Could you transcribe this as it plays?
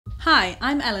Hi,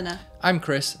 I'm Eleanor. I'm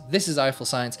Chris, this is Eiffel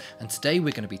Science, and today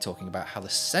we're going to be talking about how the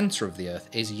centre of the Earth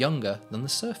is younger than the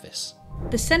surface.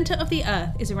 The centre of the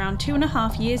Earth is around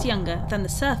 2.5 years younger than the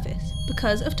surface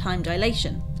because of time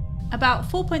dilation. About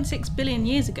 4.6 billion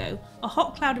years ago, a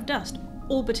hot cloud of dust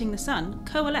orbiting the Sun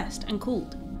coalesced and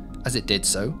cooled. As it did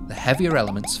so, the heavier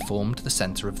elements formed the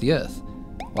centre of the Earth,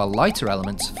 while lighter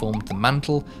elements formed the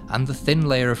mantle and the thin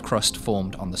layer of crust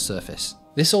formed on the surface.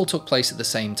 This all took place at the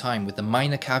same time, with the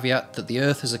minor caveat that the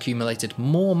Earth has accumulated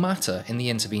more matter in the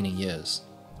intervening years,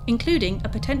 including a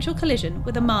potential collision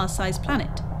with a Mars-sized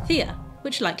planet, Theia,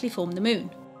 which likely formed the Moon.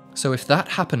 So if that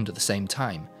happened at the same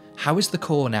time, how is the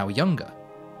core now younger?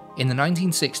 In the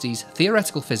 1960s,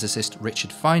 theoretical physicist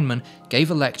Richard Feynman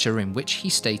gave a lecture in which he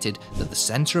stated that the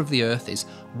centre of the Earth is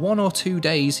 1 or 2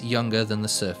 days younger than the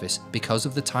surface because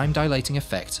of the time-dilating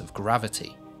effect of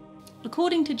gravity.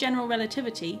 According to general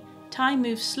relativity, time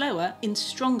moves slower in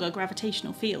stronger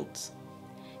gravitational fields.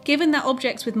 Given that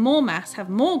objects with more mass have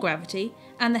more gravity,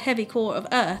 and the heavy core of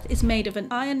Earth is made of an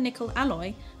iron-nickel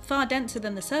alloy far denser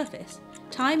than the surface,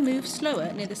 time moves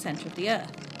slower near the centre of the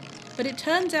Earth. But it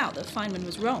turns out that Feynman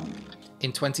was wrong.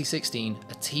 In 2016,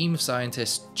 a team of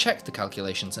scientists checked the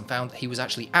calculations and found that he was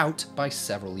actually out by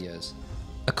several years.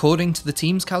 According to the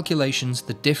team's calculations,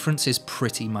 the difference is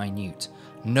pretty minute.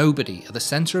 Nobody at the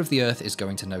centre of the Earth is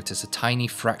going to notice a tiny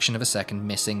fraction of a second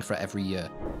missing for every year.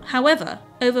 However,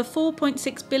 over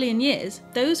 4.6 billion years,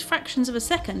 those fractions of a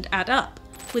second add up,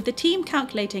 with the team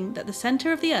calculating that the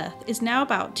centre of the Earth is now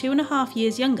about 2.5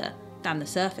 years younger than the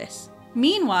surface.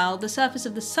 Meanwhile, the surface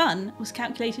of the Sun was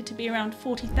calculated to be around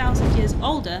 40,000 years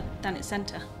older than its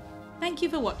centre. Thank you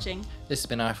for watching. This has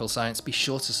been Eiffel Science. Be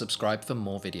sure to subscribe for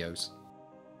more videos.